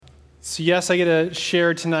So yes, I get to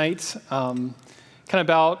share tonight kind of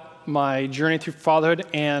about my journey through fatherhood,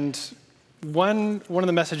 and one of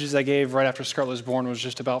the messages I gave right after Scarlett was born was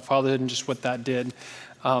just about fatherhood and just what that did.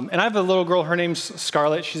 And I have a little girl, her name's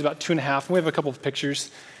Scarlett, she's about 2.5, and we have a couple of pictures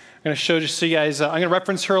I'm going to show just so you guys, I'm going to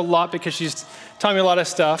reference her a lot because she's telling me a lot of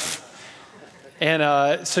stuff.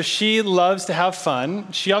 And so she loves to have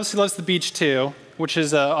fun. She obviously loves the beach too, which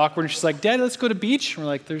is awkward. And she's like, "Dad, let's go to the beach." And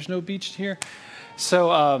we're like, "There's no beach here."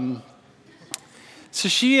 So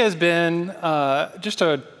she has been just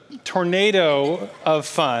a tornado of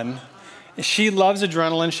fun. She loves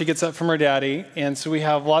adrenaline. She gets that from her daddy. And so we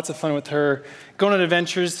have lots of fun with her, going on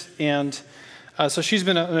adventures. And so she's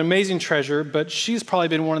been an amazing treasure, but she's probably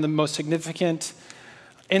been one of the most significant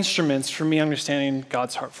instruments for me understanding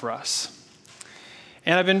God's heart for us.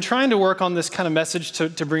 And I've been trying to work on this kind of message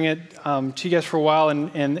to bring it to you guys for a while,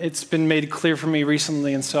 and it's been made clear for me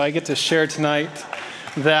recently. And so I get to share tonight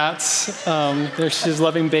that there she is,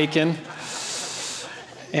 loving bacon.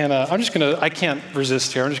 And I can't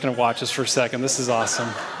resist here. I'm just going to watch this for a second. This is awesome.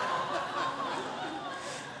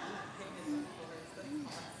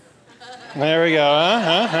 There we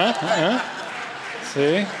go.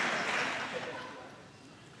 See?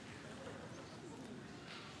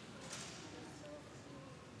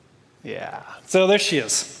 Yeah. So there she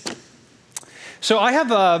is. So I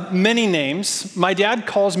have many names. My dad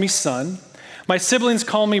calls me son. My siblings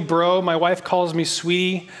call me bro. My wife calls me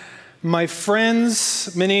sweetie. My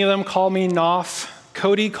friends, many of them call me Noff.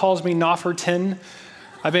 Cody calls me Nofferton.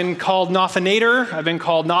 I've been called Noffinator. I've been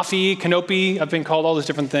called Noffi, Canopy. I've been called all those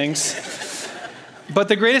different things. But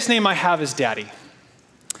the greatest name I have is Daddy.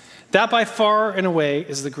 That by far and away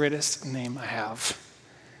is the greatest name I have.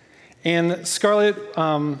 And Scarlett,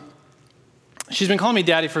 she's been calling me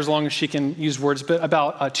Daddy for as long as she can use words, but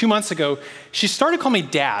about 2 months ago, she started calling me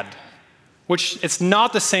Dad, which it's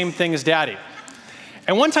not the same thing as Daddy.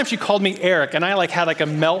 And one time she called me Eric, and I had a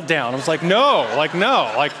meltdown. I was like, no.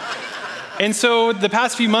 And so the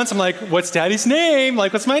past few months, I'm like, what's Daddy's name?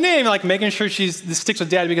 What's my name? Making sure she sticks with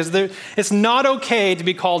Daddy, because it's not okay to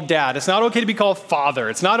be called Dad. It's not okay to be called Father.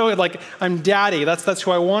 It's not I'm Daddy. That's who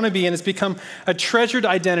I want to be, and it's become a treasured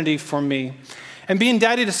identity for me. And being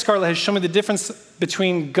Daddy to Scarlett has shown me the difference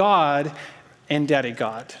between God and Daddy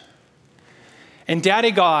God. And Daddy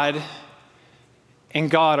God and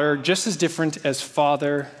God are just as different as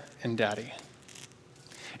Father and Daddy.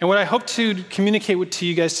 And what I hope to communicate to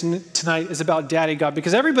you guys tonight is about Daddy God,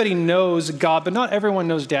 because everybody knows God, but not everyone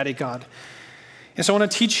knows Daddy God. And so I want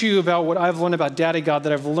to teach you about what I've learned about Daddy God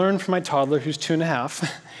that I've learned from my toddler, who's 2.5,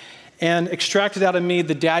 and extracted out of me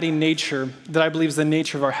the daddy nature that I believe is the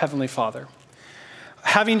nature of our Heavenly Father.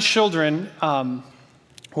 Having children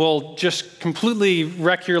will just completely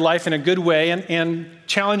wreck your life in a good way and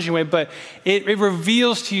challenging way, but it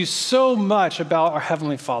reveals to you so much about our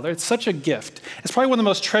Heavenly Father. It's such a gift. It's probably one of the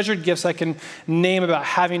most treasured gifts I can name about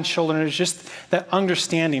having children. It's just that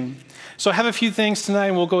understanding. So I have a few things tonight,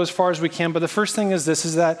 and we'll go as far as we can, but the first thing is this,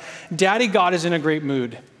 is that Daddy God is in a great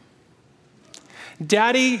mood.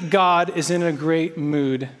 Daddy God is in a great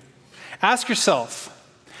mood. Ask yourself,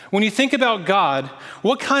 when you think about God,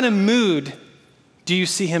 what kind of mood do you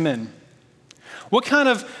see him in? What kind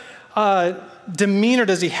of demeanor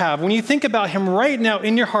does he have? When you think about him right now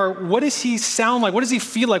in your heart, what does he sound like? What does he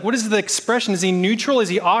feel like? What is the expression? Is he neutral? Is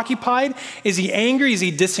he occupied? Is he angry? Is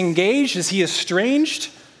he disengaged? Is he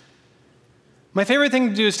estranged? My favorite thing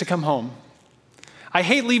to do is to come home. I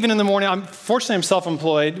hate leaving in the morning. Fortunately, I'm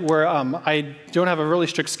self-employed, where I don't have a really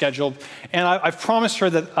strict schedule, and I've promised her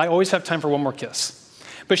that I always have time for one more kiss.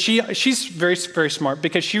 But she's very, very smart,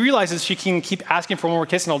 because she realizes she can keep asking for one more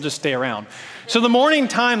kiss and I'll just stay around. So the morning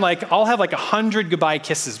time, I'll have 100 goodbye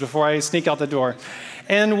kisses before I sneak out the door.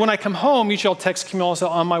 And when I come home, usually I'll text Camille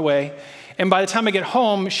on my way. And by the time I get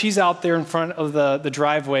home, she's out there in front of the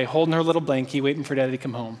driveway holding her little blankie, waiting for Daddy to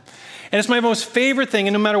come home. And it's my most favorite thing.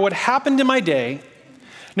 And no matter what happened in my day,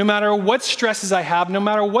 no matter what stresses I have, no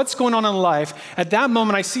matter what's going on in life, at that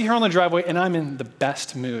moment I see her on the driveway and I'm in the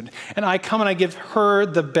best mood. And I come and I give her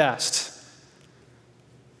the best.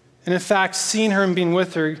 And in fact, seeing her and being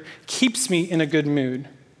with her keeps me in a good mood.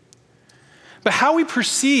 But how we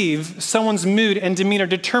perceive someone's mood and demeanor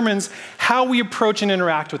determines how we approach and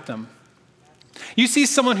interact with them. You see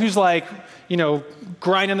someone who's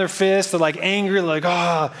grinding their fists, they're angry,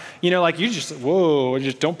 you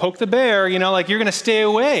just don't poke the bear, you're going to stay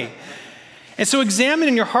away. And so examine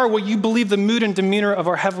in your heart what you believe the mood and demeanor of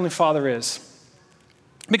our Heavenly Father is.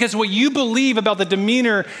 Because what you believe about the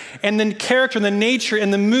demeanor and the character and the nature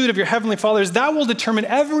and the mood of your Heavenly Father is that will determine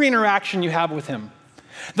every interaction you have with him.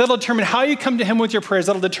 That'll determine how you come to him with your prayers.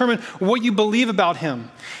 That'll determine what you believe about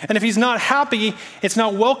him. And if he's not happy, it's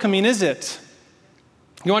not welcoming, is it?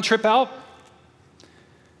 You want to trip out?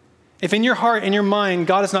 If in your heart and your mind,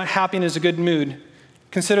 God is not happy and is in a good mood,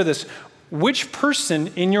 consider this. Which person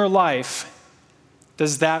in your life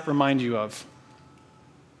does that remind you of?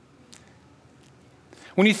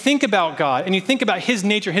 When you think about God and you think about his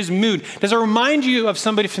nature, his mood, does it remind you of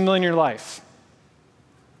somebody familiar in your life?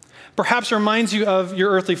 Perhaps it reminds you of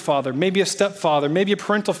your earthly father, maybe a stepfather, maybe a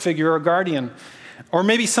parental figure or a guardian, or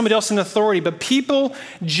maybe somebody else in authority. But people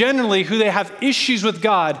generally who they have issues with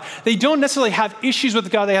God, they don't necessarily have issues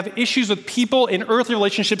with God. They have issues with people in earthly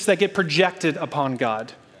relationships that get projected upon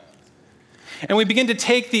God. And we begin to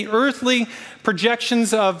take the earthly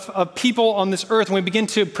projections of people on this earth and we begin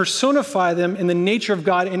to personify them in the nature of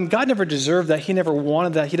God. And God never deserved that. He never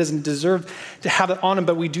wanted that. He doesn't deserve to have it on him,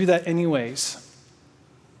 but we do that anyways.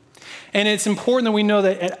 And it's important that we know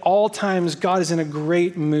that at all times, God is in a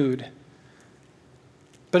great mood.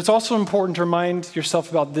 But it's also important to remind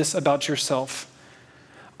yourself about this about yourself.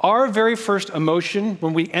 Our very first emotion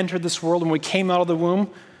when we entered this world, when we came out of the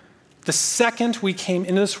womb, the second we came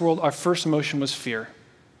into this world, our first emotion was fear.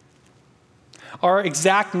 Our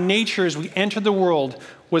exact nature as we entered the world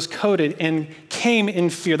was coded and came in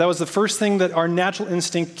fear. That was the first thing that our natural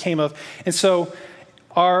instinct came of. And so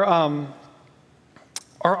our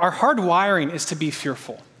hard wiring is to be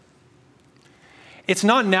fearful. It's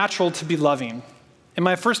not natural to be loving. In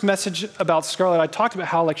my first message about Scarlett, I talked about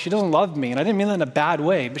how she doesn't love me, and I didn't mean that in a bad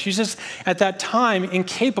way, but she's just at that time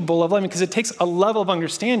incapable of loving me because it takes a level of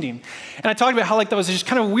understanding. And I talked about how that was just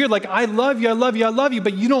kind of weird, I love you, I love you, I love you,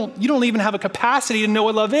 but you don't even have a capacity to know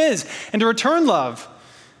what love is and to return love.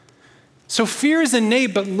 So fear is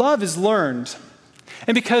innate, but love is learned.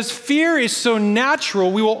 And because fear is so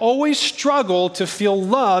natural, we will always struggle to feel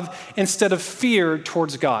love instead of fear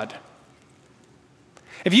towards God.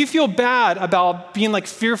 If you feel bad about being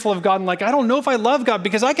fearful of God and I don't know if I love God,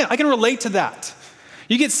 because I can relate to that.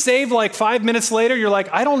 You get saved 5 minutes later, you're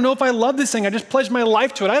I don't know if I love this thing. I just pledged my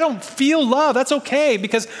life to it. I don't feel love. That's okay,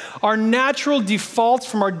 because our natural defaults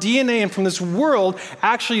from our DNA and from this world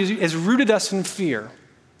actually has rooted us in fear.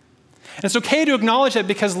 And it's okay to acknowledge that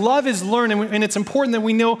because love is learned, and it's important that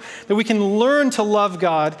we know that we can learn to love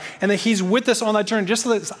God and that he's with us on that journey, just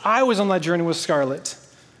as I was on that journey with Scarlett.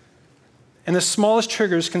 And the smallest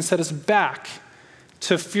triggers can set us back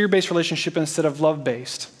to a fear-based relationship instead of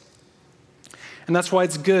love-based. And that's why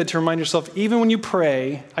it's good to remind yourself, even when you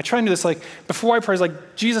pray, I try and do this before I pray, it's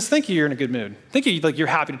Jesus, thank you, you're in a good mood. Thank you, you're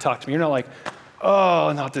happy to talk to me. You're not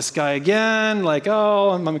oh, not this guy again.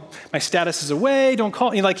 Oh, my status is away. Don't call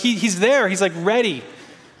me. He's there. He's ready. And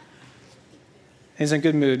he's in a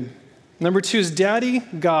good mood. Number 2 is Daddy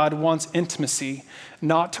God wants intimacy,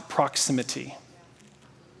 not proximity.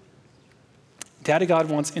 Daddy God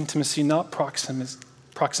wants intimacy, not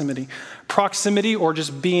proximity. Proximity, or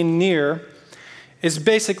just being near, is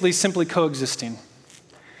basically simply coexisting.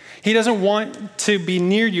 He doesn't want to be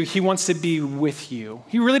near you. He wants to be with you.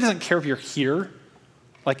 He really doesn't care if you're here,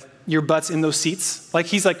 your butt's in those seats.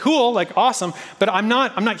 He's cool, awesome, but I'm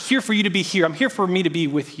not here for you to be here. I'm here for me to be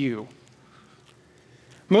with you.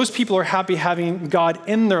 Most people are happy having God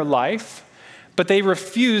in their life, but they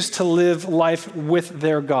refuse to live life with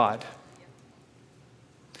their God.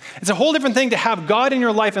 It's a whole different thing to have God in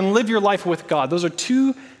your life and live your life with God. Those are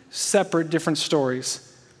two separate, different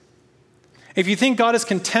stories. If you think God is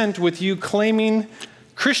content with you claiming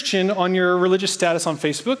Christian on your religious status on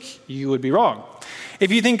Facebook, you would be wrong.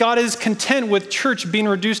 If you think God is content with church being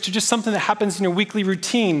reduced to just something that happens in your weekly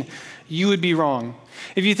routine, you would be wrong.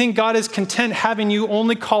 If you think God is content having you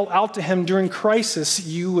only call out to him during crisis,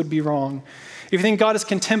 you would be wrong. If you think God is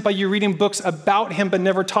content by you reading books about him but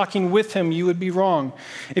never talking with him, you would be wrong.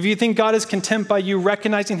 If you think God is content by you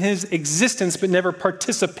recognizing his existence but never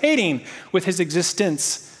participating with his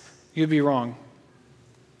existence, you'd be wrong.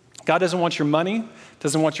 God doesn't want your money,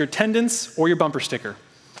 doesn't want your attendance or your bumper sticker.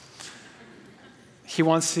 He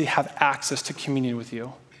wants to have access to communion with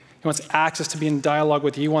you. He wants access to be in dialogue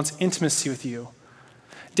with you. He wants intimacy with you.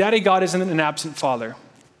 Daddy God isn't an absent father.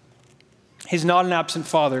 He's not an absent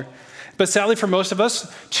father. But sadly for most of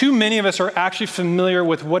us, too many of us are actually familiar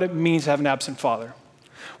with what it means to have an absent father.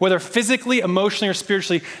 Whether physically, emotionally, or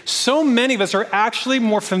spiritually, so many of us are actually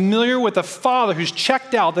more familiar with a father who's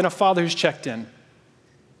checked out than a father who's checked in.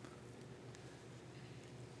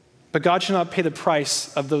 But God should not pay the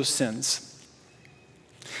price of those sins.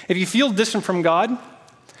 If you feel distant from God,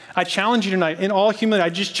 I challenge you tonight, in all humility, I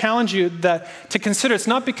just challenge you to consider it's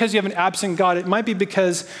not because you have an absent God, it might be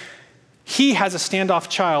because he has a standoff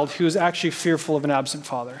child who is actually fearful of an absent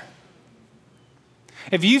father.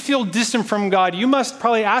 If you feel distant from God, you must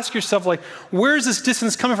probably ask yourself, like, where is this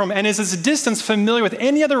distance coming from? And is this distance familiar with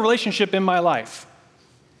any other relationship in my life?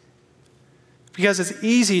 Because it's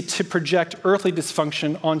easy to project earthly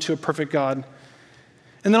dysfunction onto a perfect God.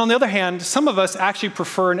 And then on the other hand, some of us actually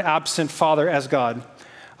prefer an absent father as God.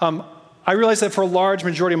 I realize that for a large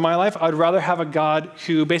majority of my life, I would rather have a God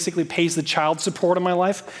who basically pays the child support of my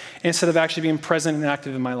life instead of actually being present and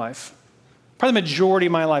active in my life. Probably the majority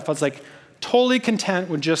of my life, I was like totally content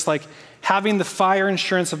with just like having the fire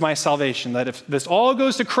insurance of my salvation, that if this all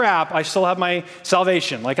goes to crap, I still have my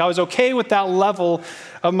salvation. Like I was okay with that level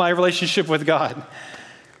of my relationship with God.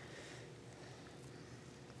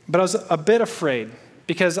 But I was a bit afraid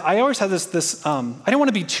because I always had this I didn't want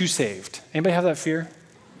to be too saved. Anybody have that fear?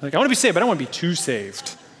 Like, I want to be saved, but I don't want to be too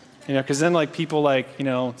saved. Because then like people like,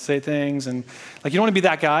 say things and like, you don't want to be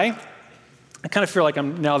that guy. I kind of feel like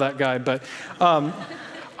I'm now that guy, but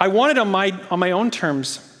I want it on my own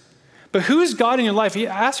terms. But who is God in your life? You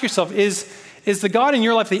ask yourself, is the God in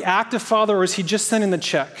your life the active father, or is he just sending the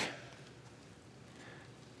check?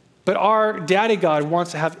 But our daddy God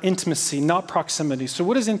wants to have intimacy, not proximity. So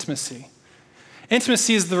what is intimacy?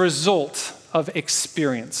 Intimacy is the result of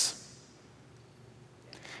experience.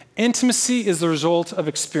 Intimacy is the result of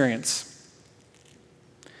experience.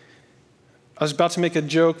 I was about to make a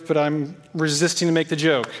joke, but I'm resisting to make the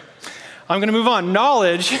joke. I'm going to move on.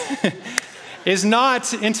 Knowledge is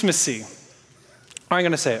not intimacy. I'm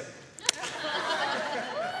going to say it.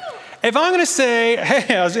 If I'm going to say,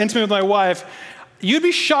 hey, I was intimate with my wife, you'd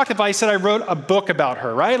be shocked if I said I wrote a book about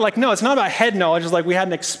her, right? Like, no, it's not about head knowledge. It's like we had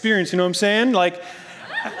an experience, you know what I'm saying? Like,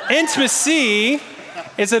 intimacy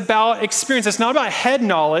is about experience. It's not about head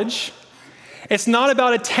knowledge. It's not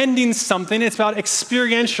about attending something. It's about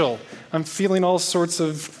experiential. I'm feeling all sorts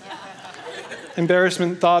of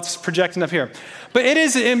embarrassment thoughts projecting up here. But it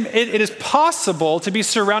is possible to be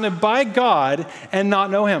surrounded by God and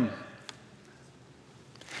not know him.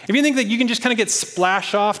 If you think that you can just kind of get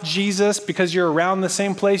splash off Jesus because you're around the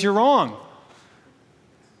same place, you're wrong.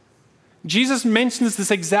 Jesus mentions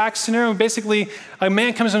this exact scenario. Basically, a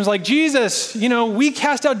man comes and is like, Jesus, we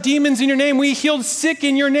cast out demons in your name. We healed sick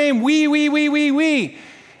in your name. We.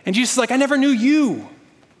 And Jesus is like, I never knew you.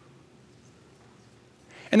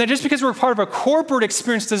 And that just because we're part of a corporate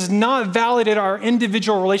experience does not validate our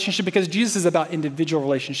individual relationship, because Jesus is about individual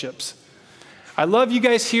relationships. I love you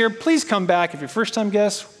guys here. Please come back. If you're first-time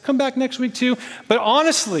guests, come back next week too. But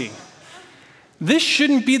honestly, this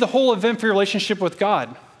shouldn't be the whole event for your relationship with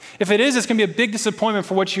God. If it is, it's going to be a big disappointment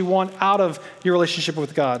for what you want out of your relationship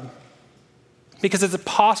with God. Because it's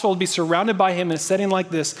possible to be surrounded by him in a setting like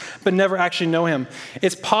this, but never actually know him.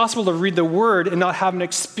 It's possible to read the word and not have an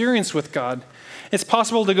experience with God. It's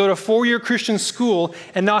possible to go to a 4-year Christian school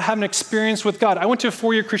and not have an experience with God. I went to a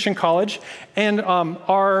 4-year Christian college, and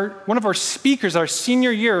one of our speakers, our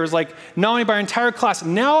senior year, was like nominated by our entire class,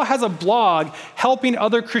 now has a blog helping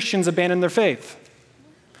other Christians abandon their faith.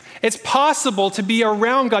 It's possible to be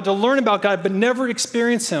around God, to learn about God, but never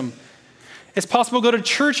experience him. It's possible to go to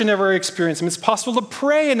church and never experience him. It's possible to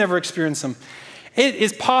pray and never experience him. It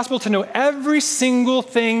is possible to know every single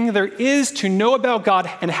thing there is to know about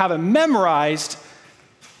God and have it memorized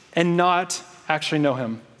and not actually know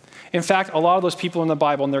him. In fact, a lot of those people in the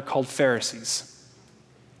Bible, and they're called Pharisees.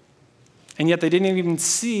 And yet they didn't even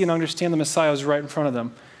see and understand the Messiah was right in front of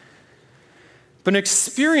them. But an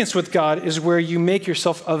experience with God is where you make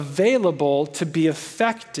yourself available to be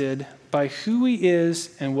affected by who he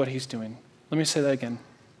is and what he's doing. Let me say that again.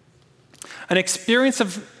 An experience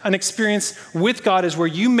with God is where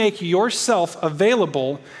you make yourself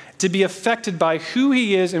available to be affected by who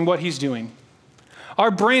he is and what he's doing.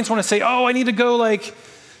 Our brains want to say, oh, I need to go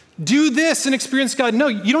do this and experience God. No,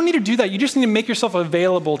 you don't need to do that. You just need to make yourself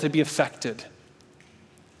available to be affected.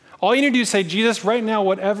 All you need to do is say, Jesus, right now,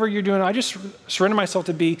 whatever you're doing, I just surrender myself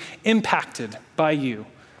to be impacted by you,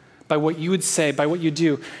 by what you would say, by what you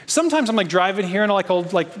do. Sometimes I'm driving here and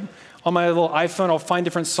I'll on my little iPhone, I'll find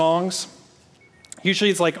different songs.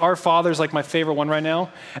 Usually it's Our Father's my favorite one right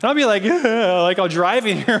now. And I'll be I'll drive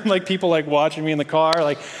in here and people watching me in the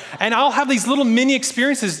car. And I'll have these little mini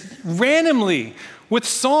experiences randomly with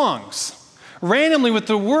songs, randomly with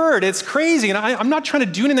the word. It's crazy. And I'm not trying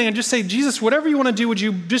to do anything. I just say, Jesus, whatever you want to do, would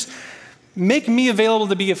you just make me available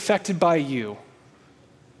to be affected by you?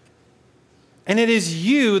 And it is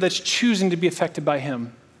you that's choosing to be affected by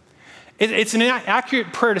him. It's an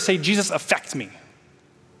accurate prayer to say, Jesus, affect me.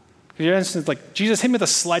 You're Jesus, hit me with a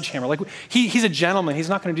sledgehammer. He's a gentleman. He's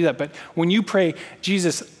not going to do that. But when you pray,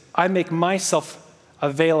 Jesus, I make myself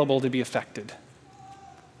available to be affected.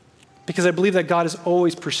 Because I believe that God is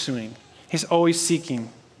always pursuing. He's always seeking.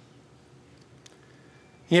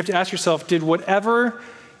 You have to ask yourself, did whatever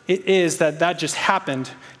it is that just happened,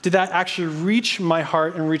 did that actually reach my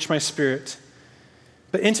heart and reach my spirit?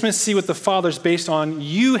 But intimacy with the Father is based on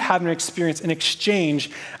you having an experience, an exchange,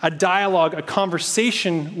 a dialogue, a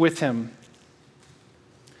conversation with him.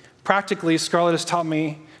 Practically, Scarlett has taught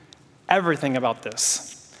me everything about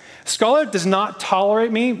this. Scarlett does not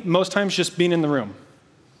tolerate me most times just being in the room.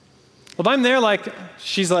 If I'm there,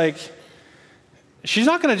 she's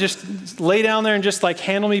not going to just lay down there and just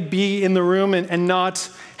handle me, be in the room and not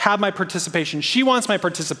have my participation. She wants my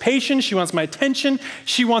participation. She wants my attention.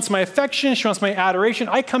 She wants my affection. She wants my adoration.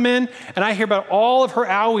 I come in and I hear about all of her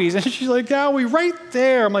owies. And she's like, owie, right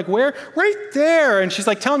there. I'm like, where? Right there. And she's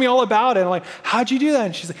telling me all about it. I'm like, how'd you do that?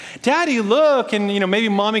 And she's like, Daddy, look. And, maybe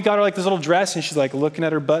mommy got her this little dress and she's looking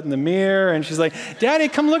at her butt in the mirror. And she's like, Daddy,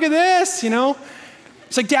 come look at this,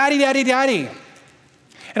 It's like, Daddy, Daddy, Daddy.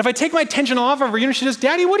 And if I take my attention off of her, she says,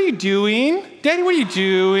 Daddy, what are you doing? Daddy, what are you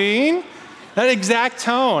doing? That exact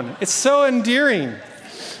tone. It's so endearing.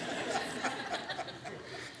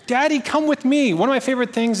 Daddy, come with me. One of my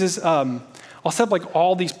favorite things is I'll set up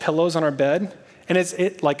all these pillows on our bed, and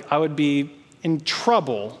I would be in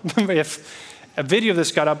trouble if a video of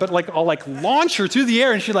this got up, but I'll launch her through the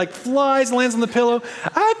air, and she flies, lands on the pillow.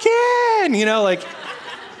 I can,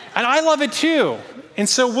 and I love it too. And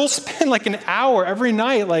so we'll spend an hour every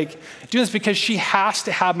night doing this because she has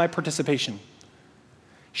to have my participation.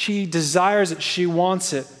 She desires it. She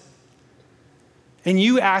wants it. And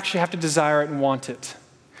you actually have to desire it and want it.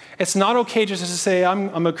 It's not okay just to say,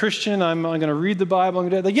 I'm a Christian, I'm going to read the Bible.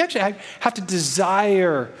 You actually have to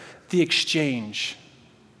desire the exchange.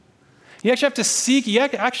 You actually have to seek. You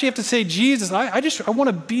actually have to say, Jesus, I want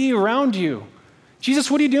to be around you. Jesus,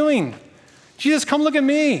 what are you doing? Jesus, come look at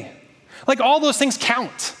me. All those things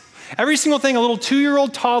count. Every single thing a little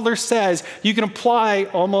 2-year-old toddler says, you can apply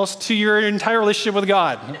almost to your entire relationship with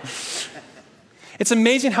God. It's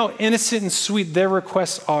amazing how innocent and sweet their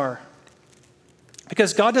requests are.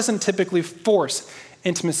 Because God doesn't typically force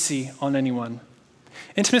intimacy on anyone.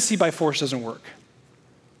 Intimacy by force doesn't work.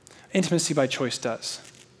 Intimacy by choice does.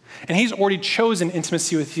 And he's already chosen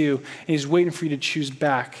intimacy with you, and he's waiting for you to choose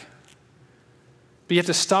back. But you have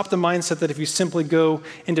to stop the mindset that if you simply go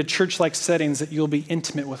into church-like settings that you'll be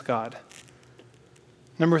intimate with God.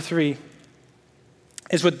 Number 3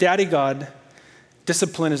 is with Daddy God,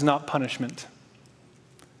 discipline is not punishment.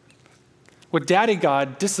 With Daddy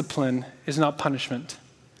God, discipline is not punishment.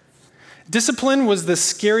 Discipline was the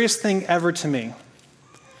scariest thing ever to me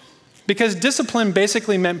because discipline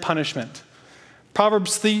basically meant punishment.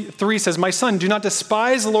 Proverbs 3 says, my son, do not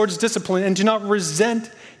despise the Lord's discipline and do not resent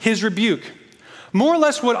his rebuke. More or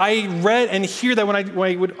less what I read and hear that when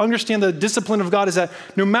I would understand the discipline of God is that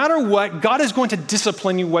no matter what, God is going to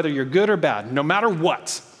discipline you whether you're good or bad, no matter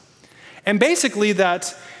what. And basically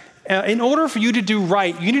that in order for you to do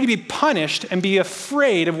right, you need to be punished and be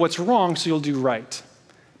afraid of what's wrong so you'll do right.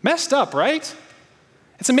 Messed up, right?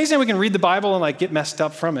 It's amazing how we can read the Bible and get messed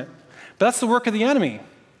up from it. But that's the work of the enemy.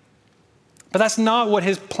 But that's not what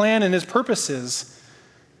his plan and his purpose is.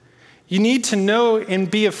 You need to know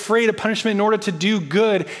and be afraid of punishment in order to do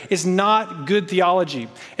good is not good theology.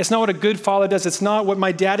 It's not what a good father does. It's not what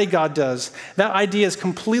my daddy God does. That idea is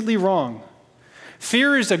completely wrong.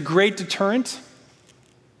 Fear is a great deterrent,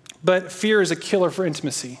 but fear is a killer for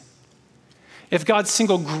intimacy. If God's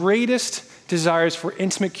single greatest desire is for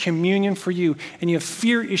intimate communion for you and you have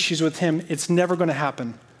fear issues with him, it's never going to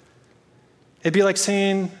happen. It'd be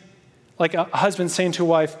like a husband saying to a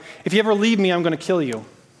wife, if you ever leave me, I'm going to kill you.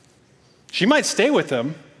 She might stay with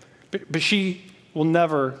him, but she will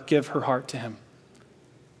never give her heart to him.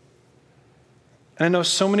 And I know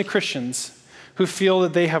so many Christians who feel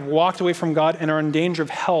that they have walked away from God and are in danger of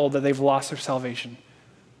hell, that they've lost their salvation.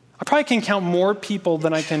 I probably can count more people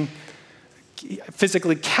than I can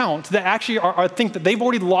physically count that actually think that they've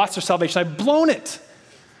already lost their salvation. I've blown it.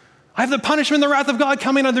 I have the punishment, the wrath of God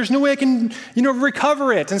coming on. There's no way I can,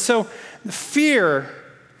 recover it. And so fear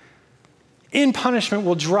in punishment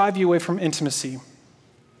will drive you away from intimacy.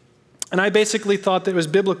 And I basically thought that it was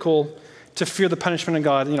biblical to fear the punishment of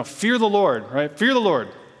God. Fear the Lord, right? Fear the Lord.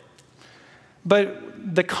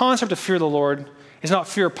 But the concept of fear the Lord is not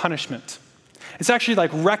fear of punishment. It's actually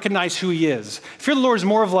recognize who he is. Fear the Lord is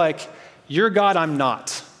more of you're God, I'm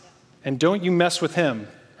not. And don't you mess with him.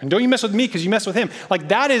 And don't you mess with me because you mess with him.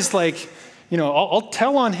 That is I'll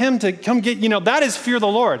tell on him to come get, that is fear the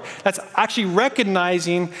Lord. That's actually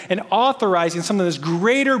recognizing and authorizing something that's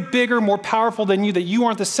greater, bigger, more powerful than you, that you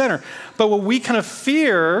aren't the center. But what we kind of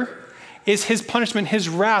fear is his punishment, his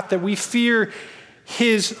wrath, that we fear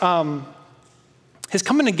his coming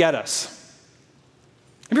to get us.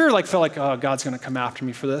 Have you ever felt like, oh, God's going to come after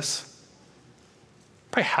me for this?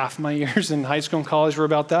 Probably half my years in high school and college were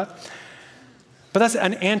about that. But that's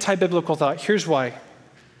an anti-biblical thought. Here's why.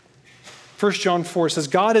 1 John 4 says,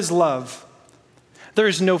 God is love. There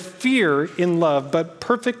is no fear in love, but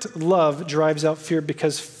perfect love drives out fear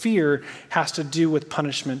because fear has to do with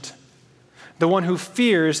punishment. The one who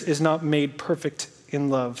fears is not made perfect in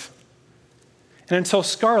love. And until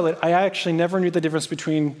Scarlett, I actually never knew the difference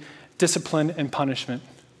between discipline and punishment.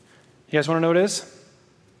 You guys want to know what it is?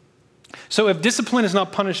 So if discipline is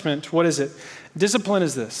not punishment, what is it? Discipline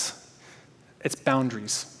is this. It's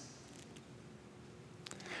boundaries.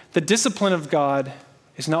 The discipline of God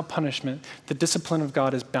is not punishment. The discipline of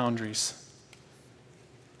God is boundaries.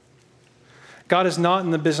 God is not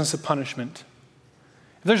in the business of punishment.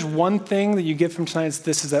 If there's one thing that you get from tonight, it's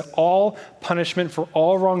this, is that all punishment for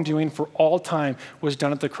all wrongdoing for all time was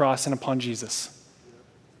done at the cross and upon Jesus.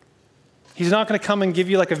 He's not going to come and give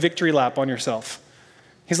you like a victory lap on yourself.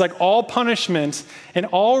 He's like, all punishment and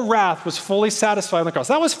all wrath was fully satisfied on the cross.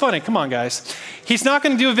 That was funny. Come on, guys. He's not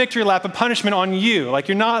going to do a victory lap of punishment on you. Like,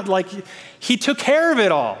 you're not, like, he took care of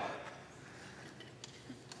it all.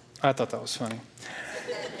 I thought that was funny.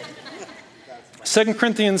 2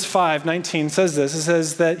 Corinthians 5:19 says this. It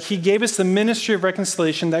says that he gave us the ministry of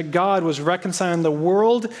reconciliation, that God was reconciling the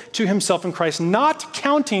world to himself in Christ, not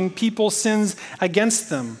counting people's sins against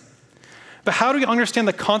them. But how do we understand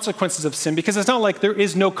the consequences of sin? Because it's not like there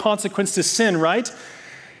is no consequence to sin, right?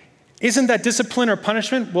 Isn't that discipline or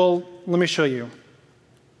punishment? Well, let me show you.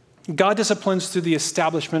 God disciplines through the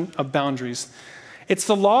establishment of boundaries. It's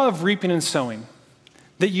the law of reaping and sowing,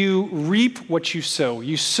 that you reap what you sow.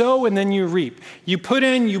 You sow and then you reap. You put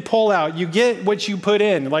in, you pull out. You get what you put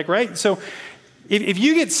in, right? So if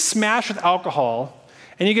you get smashed with alcohol,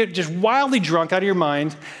 and you get just wildly drunk out of your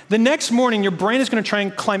mind, the next morning your brain is going to try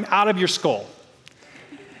and climb out of your skull.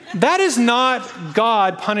 That is not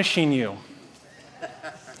God punishing you.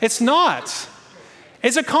 It's not.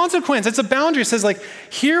 It's a consequence. It's a boundary. It says, like,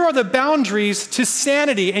 here are the boundaries to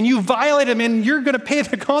sanity, and you violate them, and you're going to pay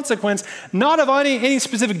the consequence, not of any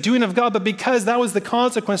specific doing of God, but because that was the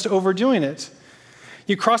consequence to overdoing it.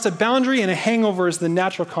 You cross a boundary, and a hangover is the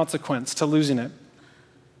natural consequence to losing it.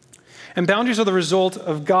 And boundaries are the result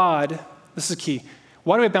of God. This is key.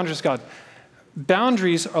 Why do we have boundaries with God?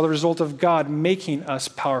 Boundaries are the result of God making us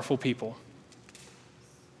powerful people.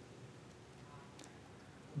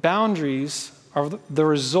 Boundaries are the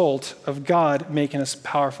result of God making us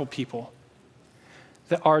powerful people.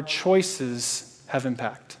 That our choices have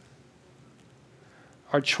impact.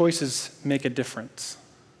 Our choices make a difference.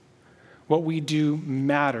 What we do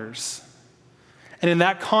matters. And in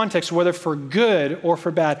that context, whether for good or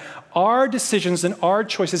for bad, our decisions and our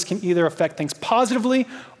choices can either affect things positively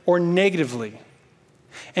or negatively.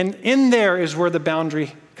 And in there is where the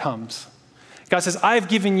boundary comes. God says, I've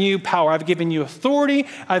given you power. I've given you authority.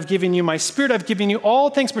 I've given you my spirit. I've given you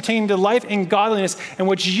all things pertaining to life and godliness. And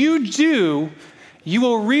what you do, you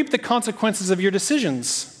will reap the consequences of your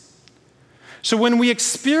decisions. So when we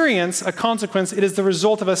experience a consequence, it is the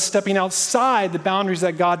result of us stepping outside the boundaries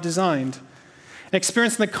that God designed. And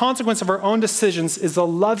experiencing the consequence of our own decisions is a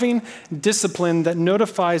loving discipline that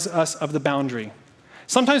notifies us of the boundary.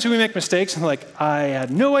 Sometimes we make mistakes and like, I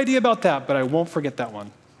had no idea about that, but I won't forget that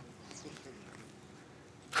one.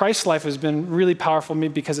 Christ's life has been really powerful to me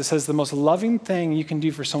because it says the most loving thing you can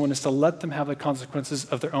do for someone is to let them have the consequences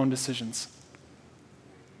of their own decisions.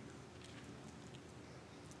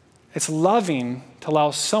 It's loving to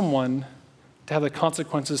allow someone to have the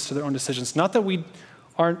consequences to their own decisions. Not that we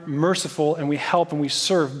aren't merciful and we help and we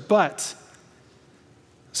serve, but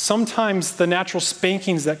sometimes the natural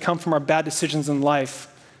spankings that come from our bad decisions in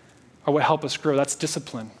life are what help us grow. That's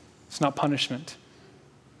discipline. It's not punishment.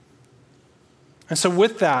 And so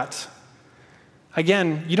with that,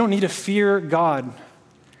 again, you don't need to fear God.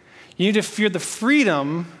 You need to fear the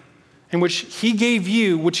freedom in which he gave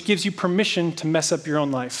you, which gives you permission to mess up your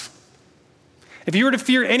own life. If you were to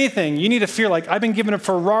fear anything, you need to fear, like, I've been given a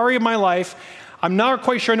Ferrari in my life. I'm not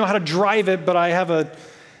quite sure I know how to drive it, but I have a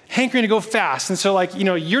hankering to go fast. And so,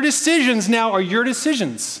 your decisions now are your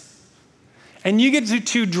decisions. And you get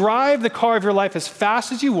to drive the car of your life as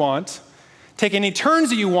fast as you want, take any turns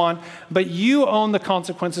that you want, but you own the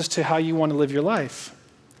consequences to how you want to live your life.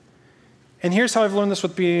 And here's how I've learned this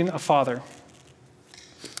with being a father,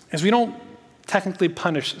 is we don't technically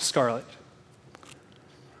punish Scarlett.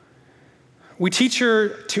 We teach her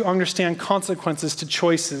to understand consequences to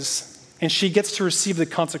choices, and she gets to receive the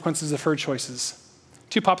consequences of her choices.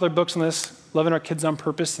 2 popular books on this, Loving Our Kids on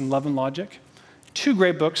Purpose and Love and Logic. 2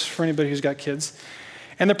 great books for anybody who's got kids.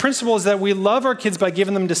 And the principle is that we love our kids by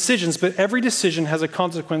giving them decisions, but every decision has a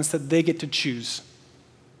consequence that they get to choose.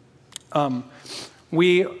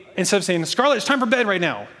 Instead of saying, Scarlett, it's time for bed right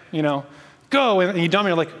now, go. And you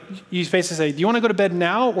dominate, like, you basically say, do you want to go to bed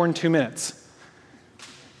now or in 2 minutes?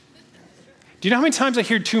 Do you know how many times I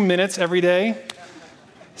hear 2 minutes every day?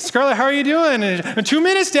 Scarlett, how are you doing? And 2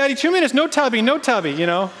 minutes, Daddy, 2 minutes, no tubby.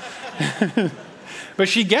 But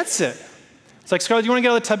she gets it. It's like, Scarlett, do you want to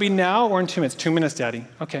get out of the tubby now or in 2 minutes? 2 minutes, Daddy.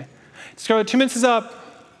 Okay. Scarlett, 2 minutes is up.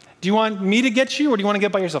 Do you want me to get you or do you want to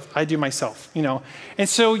get by yourself? I do myself, And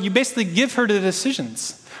so you basically give her the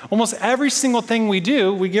decisions. Almost every single thing we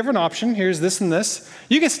do, we give her an option. Here's this and this.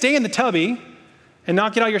 You can stay in the tubby and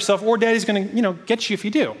not get out yourself, or Daddy's going to, get you if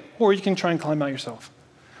you do. Or you can try and climb out yourself.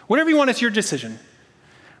 Whatever you want, it's your decision.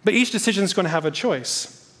 But each decision is going to have a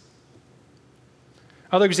choice.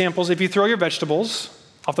 Other examples, if you throw your vegetables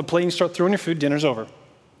off the plate and you start throwing your food, dinner's over.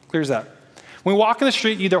 Clear as that. When we walk in the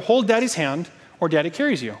street, you either hold Daddy's hand or Daddy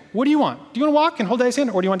carries you. What do you want? Do you want to walk and hold Daddy's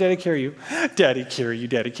hand, or do you want Daddy to carry you? Daddy carry you,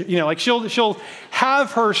 Daddy carry you. She'll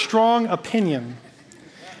have her strong opinion.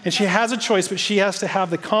 And she has a choice, but she has to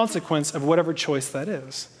have the consequence of whatever choice that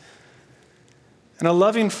is. And a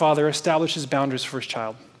loving father establishes boundaries for his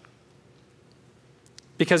child.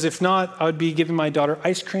 Because if not, I would be giving my daughter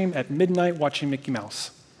ice cream at midnight watching Mickey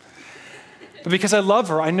Mouse. But because I love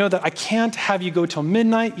her, I know that I can't have you go till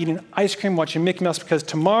midnight eating ice cream watching Mickey Mouse, because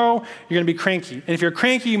tomorrow you're going to be cranky. And if you're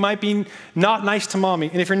cranky, you might be not nice to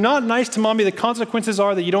mommy. And if you're not nice to mommy, the consequences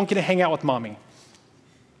are that you don't get to hang out with mommy.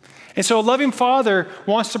 And so a loving father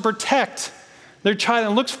wants to protect their child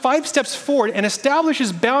and looks 5 steps forward and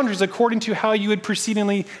establishes boundaries according to how you would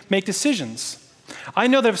precedingly make decisions. I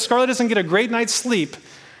know that if Scarlett doesn't get a great night's sleep,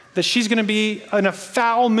 that she's going to be in a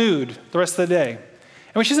foul mood the rest of the day.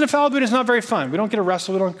 And when she's in a foul mood, it's not very fun. We don't get to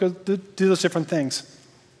wrestle. We don't go do those different things.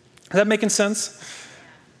 Is that making sense?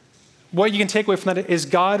 What you can take away from that is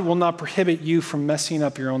God will not prohibit you from messing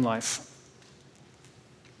up your own life.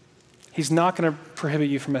 He's not going to prohibit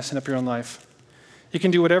you from messing up your own life. You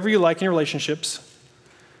can do whatever you like in your relationships.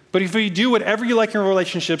 But if you do whatever you like in your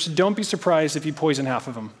relationships, don't be surprised if you poison half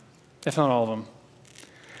of them, if not all of them.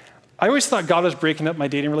 I always thought God was breaking up my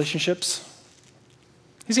dating relationships.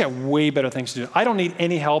 He's got way better things to do. I don't need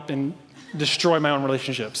any help in destroying my own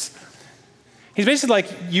relationships. He's basically like,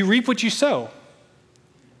 you reap what you sow.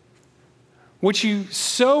 What you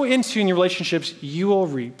sow into in your relationships, you will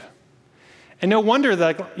reap. And no wonder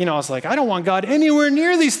that, I was like, I don't want God anywhere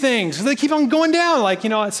near these things. They keep on going down.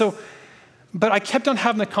 But I kept on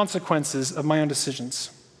having the consequences of my own decisions.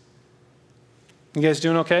 You guys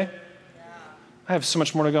doing okay? Yeah. I have so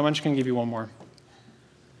much more to go. I'm just going to give you one more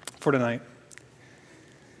for tonight.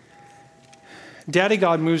 Daddy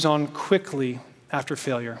God moves on quickly after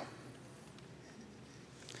failure.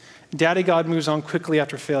 Daddy God moves on quickly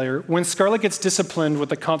after failure. When Scarlett gets disciplined with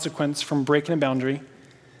the consequence from breaking a boundary,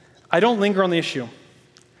 I don't linger on the issue.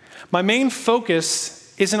 My main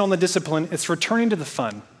focus isn't on the discipline, it's returning to the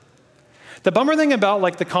fun. The bummer thing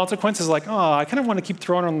about the consequence is I kind of want to keep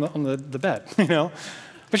throwing her on the bed,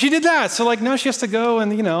 But she did that, so now she has to go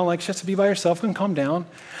and, she has to be by herself and calm down.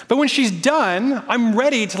 But when she's done, I'm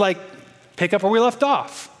ready to pick up where we left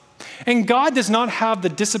off. And God does not have the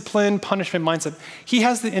discipline, punishment mindset. He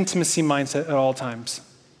has the intimacy mindset at all times.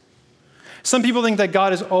 Some people think that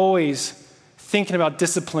God is always thinking about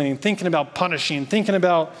disciplining, thinking about punishing, thinking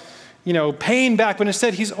about, paying back. But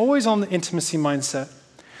instead, he's always on the intimacy mindset.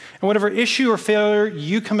 And whatever issue or failure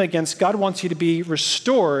you come against, God wants you to be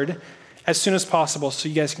restored as soon as possible so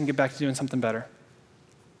you guys can get back to doing something better.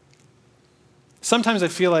 Sometimes I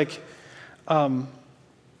feel like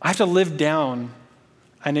I have to live down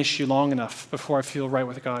an issue long enough before I feel right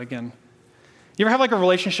with God again. You ever have a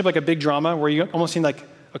relationship, a big drama, where you almost need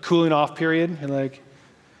a cooling off period? You're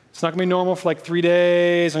it's not going to be normal for 3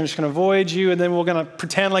 days. I'm just going to avoid you, and then we're going to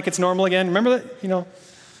pretend like it's normal again. Remember that?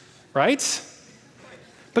 Right?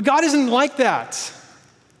 But God isn't like that.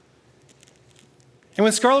 And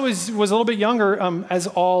when Scarlett was a little bit younger, as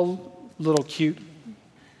all little cute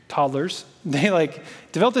toddlers, they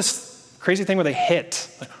developed this crazy thing where they hit.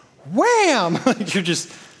 Wham! You're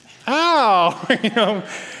just, ow!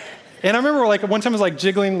 And I remember one time I was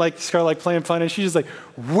jiggling, Scarlett playing fun, and she just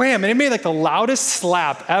wham! And it made the loudest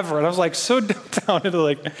slap ever. And I was so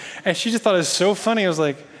dumbfounded, and she just thought it was so funny. I was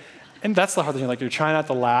and that's the hard thing, you're trying not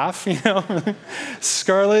to laugh,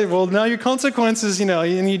 Scarlett, well, now your consequences,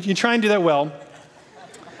 and you try and do that well.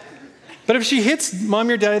 But if she hits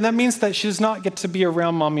mommy or daddy, that means that she does not get to be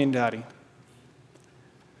around mommy and daddy.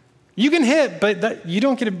 You can hit, but you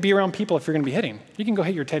don't get to be around people if you're going to be hitting. You can go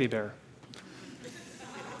hit your teddy bear.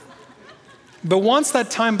 But once that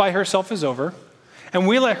time by herself is over, and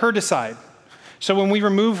we let her decide. So when we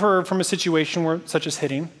remove her from a situation such as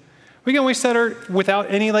hitting, we can always set her without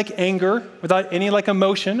any anger, without any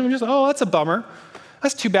emotion. And we just, oh, that's a bummer.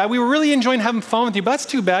 That's too bad. We were really enjoying having fun with you, but that's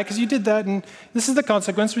too bad because you did that, and this is the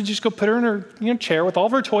consequence. We just go put her in her chair with all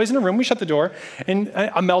of her toys in a room. We shut the door, and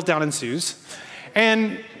a meltdown ensues.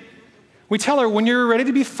 And we tell her, when you're ready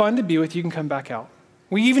to be fun to be with, you can come back out.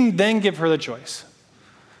 We even then give her the choice.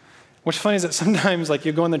 What's funny is that sometimes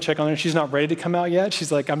you go in there and check on her, and she's not ready to come out yet.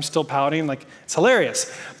 She's like, I'm still pouting. It's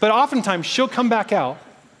hilarious. But oftentimes, she'll come back out.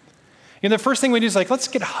 The first thing we do is let's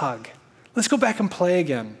get a hug. Let's go back and play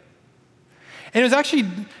again. And it was actually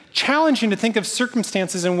challenging to think of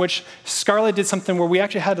circumstances in which Scarlett did something where we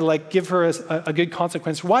actually had to give her a good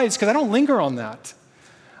consequence. Why? It's because I don't linger on that.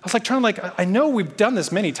 I was trying to I know we've done this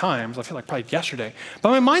many times. I feel like probably yesterday.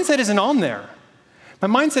 But my mindset isn't on there. My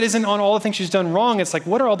mindset isn't on all the things she's done wrong. It's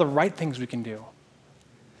what are all the right things we can do?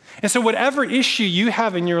 And so whatever issue you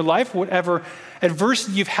have in your life, whatever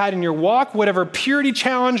adversity you've had in your walk, whatever purity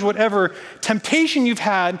challenge, whatever temptation you've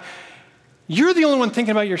had, you're the only one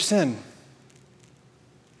thinking about your sin.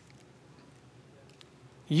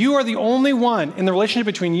 You are the only one in the relationship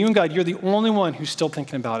between you and God. You're the only one who's still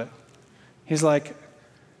thinking about it. He's like,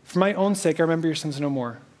 for my own sake, I remember your sins no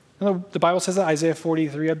more. The Bible says that, Isaiah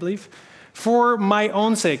 43, I believe. For my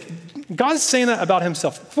own sake. God's saying that about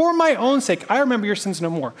himself. For my own sake, I remember your sins no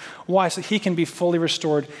more. Why? So he can be fully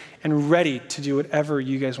restored and ready to do whatever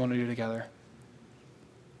you guys want to do together.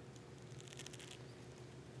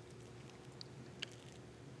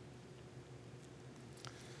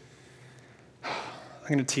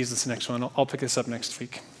 I'm going to tease this next one. I'll pick this up next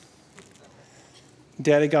week.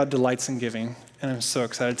 Daddy God delights in giving, and I'm so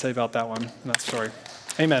excited to tell you about that one and that story.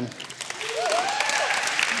 Amen.